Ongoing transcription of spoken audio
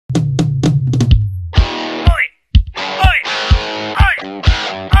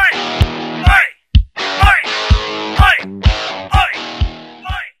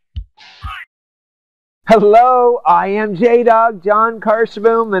Hello, I am J-Dog, John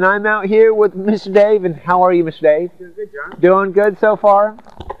Karsaboom, and I'm out here with Mr. Dave. And how are you, Mr. Dave? Doing good, John. Doing good so far?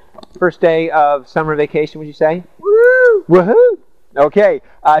 First day of summer vacation, would you say? Woo! Woohoo! Okay,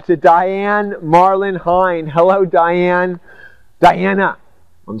 to Diane Marlin Hine. Hello, Diana. And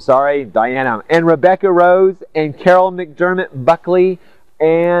Rebecca Rose and Carol McDermott Buckley,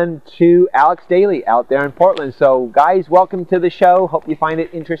 and to Alex Daly out there in Portland. So, guys, welcome to the show. Hope you find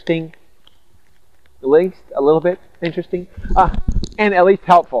it interesting. At least a little bit interesting, and at least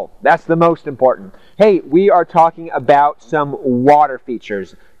helpful. That's the most important. Hey, we are talking about some water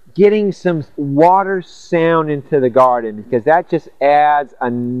features, getting some water sound into the garden, because that just adds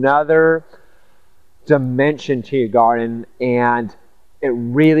another dimension to your garden, and it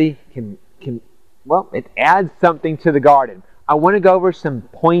really it adds something to the garden. I want to go over some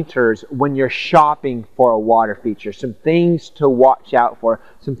pointers when you're shopping for a water feature, some things to watch out for,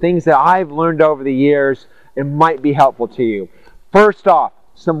 some things that I've learned over the years and might be helpful to you. First off,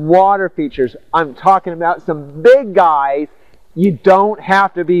 some water features. I'm talking about some big guys. You don't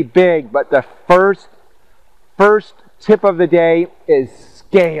have to be big, but the first tip of the day is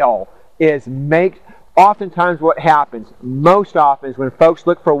scale. Oftentimes what happens, most often, is when folks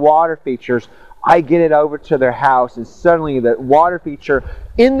look for water features, I get it over to their house, and suddenly the water feature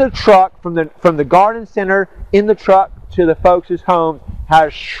in the truck from the garden center in the truck to the folks' homes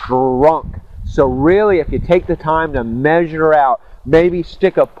has shrunk. So really, if you take the time to measure out, maybe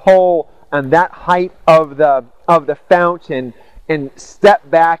stick a pole on that height of the fountain and step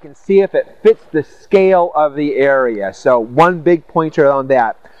back and see if it fits the scale of the area. So one big pointer on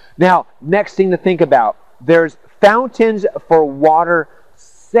that. Now, next thing to think about, there's fountains for water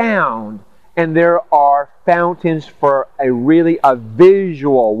sound, and there are fountains for a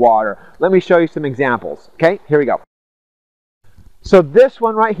visual water. Let me show you some examples. Okay, here we go. So this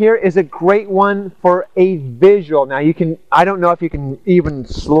one right here is a great one for a visual. Now I don't know if you can even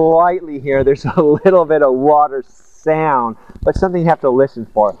slightly hear, there's a little bit of water sound, but something you have to listen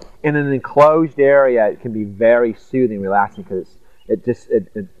for. In an enclosed area, it can be very soothing, relaxing, because it's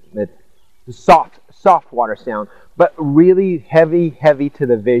soft water sound, but really heavy to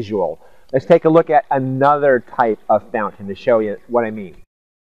the visual. Let's take a look at another type of fountain to show you what I mean.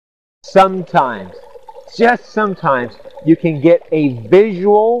 Sometimes, just sometimes, you can get a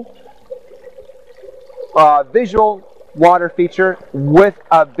visual water feature with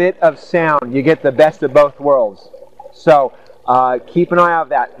a bit of sound. You get the best of both worlds. So keep an eye out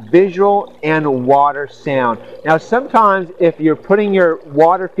for that. Visual and water sound. Now sometimes if you're putting your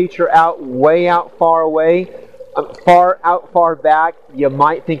water feature way out far away, far back, you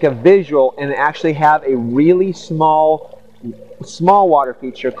might think of visual and actually have a really small water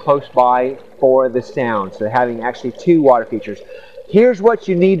feature close by for the sound. So having actually two water features. Here's what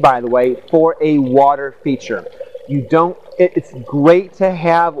you need, by the way, for a water feature. It's great to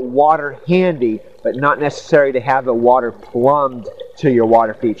have water handy, but not necessary to have the water plumbed to your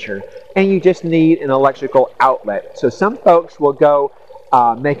water feature. And you just need an electrical outlet. So some folks will go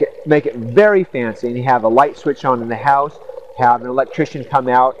make it very fancy, and you have a light switch on in the house, have an electrician come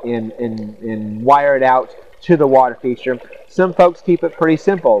out and wire it out to the water feature. Some folks keep it pretty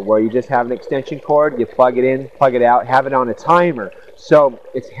simple, where you just have an extension cord, you plug it in, plug it out, have it on a timer. So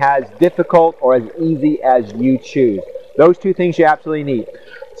it's as difficult or as easy as you choose. Those two things you absolutely need.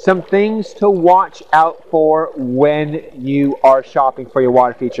 Some things to watch out for when you are shopping for your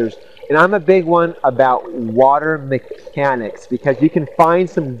water features. And I'm a big one about water mechanics, because you can find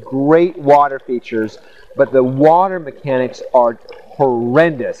some great water features, but the water mechanics are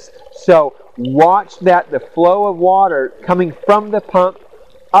horrendous. So watch that the flow of water coming from the pump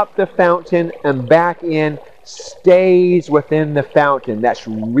up the fountain and back in stays within the fountain. That's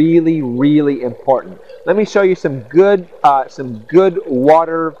really important. Let me show you some good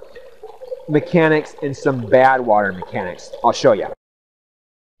water mechanics and some bad water mechanics. I'll show you.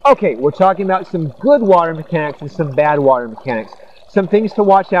 Okay, we're talking about some good water mechanics and some bad water mechanics. Some things to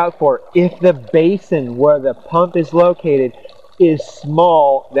watch out for. If the basin where the pump is located is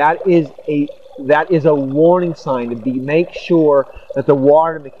small, that is a warning sign to make sure that the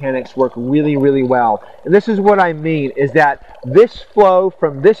water mechanics work really well. And this is what I mean, is that this flow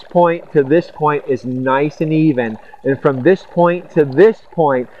from this point to this point is nice and even, and from this point to this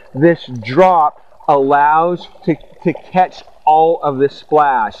point, this drop allows to catch all of the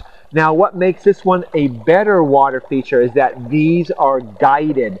splash. Now, what makes this one a better water feature is that these are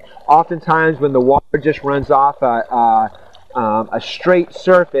guided. Oftentimes when the water just runs off a straight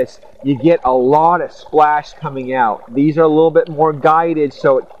surface, you get a lot of splash coming out. These are a little bit more guided,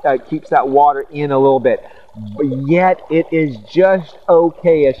 so it keeps that water in a little bit. but yet it is just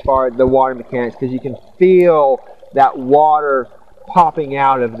okay as far as the water mechanics, because you can feel that water popping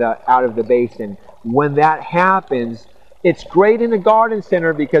out of the basin. When that happens, it's great in the garden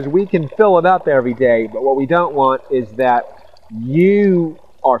center because we can fill it up every day, but what we don't want is that you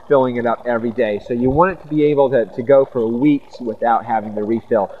are filling it up every day. So you want it to be able to go for weeks without having to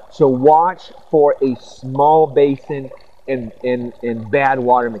refill. So watch for a small basin in bad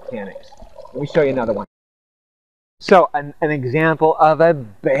water mechanics. Let me show you another one. So an example of a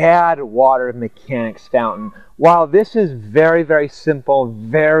bad water mechanics fountain. While this is very, very simple,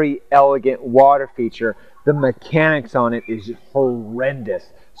 very elegant water feature, the mechanics on it is horrendous.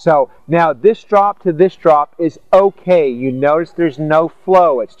 So now this drop to this drop is okay. You notice there's no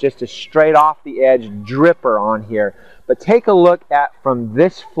flow. It's just a straight off the edge dripper on here. But take a look at from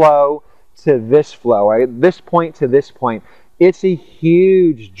this flow to this flow, right? This point to this point. It's a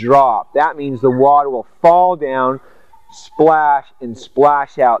huge drop. That means the water will fall down, splash, and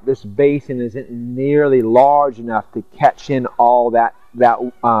splash out. This basin isn't nearly large enough to catch in all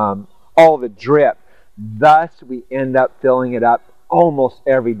all the drip. Thus, we end up filling it up almost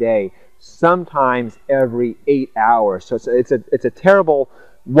every day, sometimes every 8 hours. So it's a terrible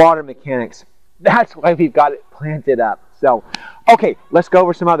water mechanics. That's why we've got it planted up. So, okay, let's go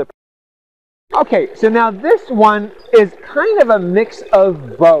over some other. Okay, so now this one is kind of a mix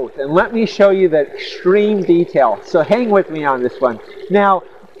of both, and let me show you the extreme detail. So hang with me on this one. Now,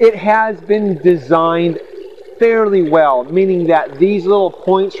 it has been designed fairly well, meaning that these little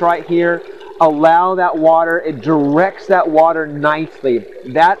points right here allow that water, it directs that water nicely.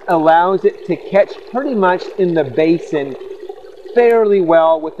 That allows it to catch pretty much in the basin fairly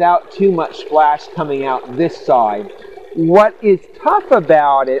well without too much splash coming out this side. What is tough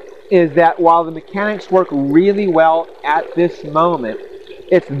about it is that while the mechanics work really well at this moment,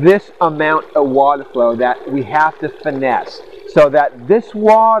 it's this amount of water flow that we have to finesse so that this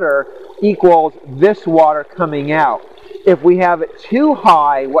water equals this water coming out. If we have it too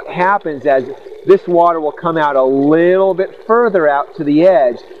high, what happens is this water will come out a little bit further out to the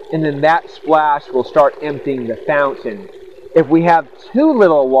edge, and then that splash will start emptying the fountain. If we have too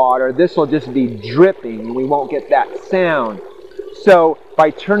little water, this will just be dripping and we won't get that sound. So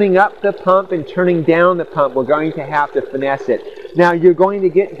by turning up the pump and turning down the pump, we're going to have to finesse it. Now you're going to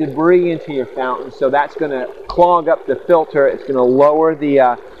get debris into your fountain, so that's going to clog up the filter. It's going to lower the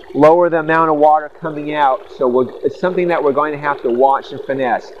amount of water coming out. So it's something that we're going to have to watch and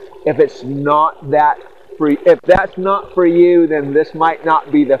finesse. If that's not for you, then this might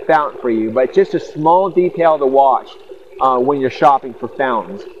not be the fountain for you. But just a small detail to watch when you're shopping for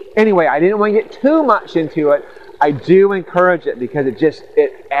fountains. Anyway, I didn't want to get too much into it. I do encourage it because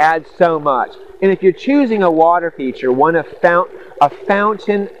it adds so much. And if you're choosing a water feature, a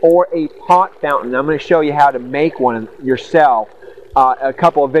fountain or a pot fountain, I'm going to show you how to make one yourself a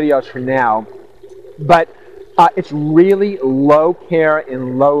couple of videos from now. But it's really low care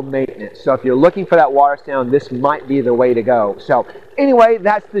and low maintenance. So if you're looking for that water sound, this might be the way to go. So anyway,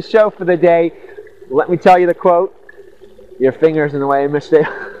 that's the show for the day. Let me tell you the quote. Your finger's in the way, Mr.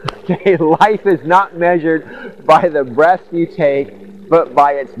 Okay, life is not measured by the breath you take, but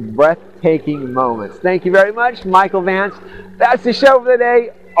by its breathtaking moments. Thank you very much, Michael Vance. That's the show for the day.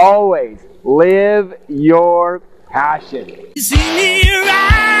 Always live your passion. You see me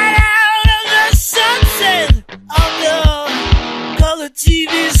right out of the sunset on the color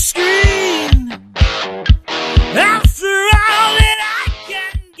TV screen.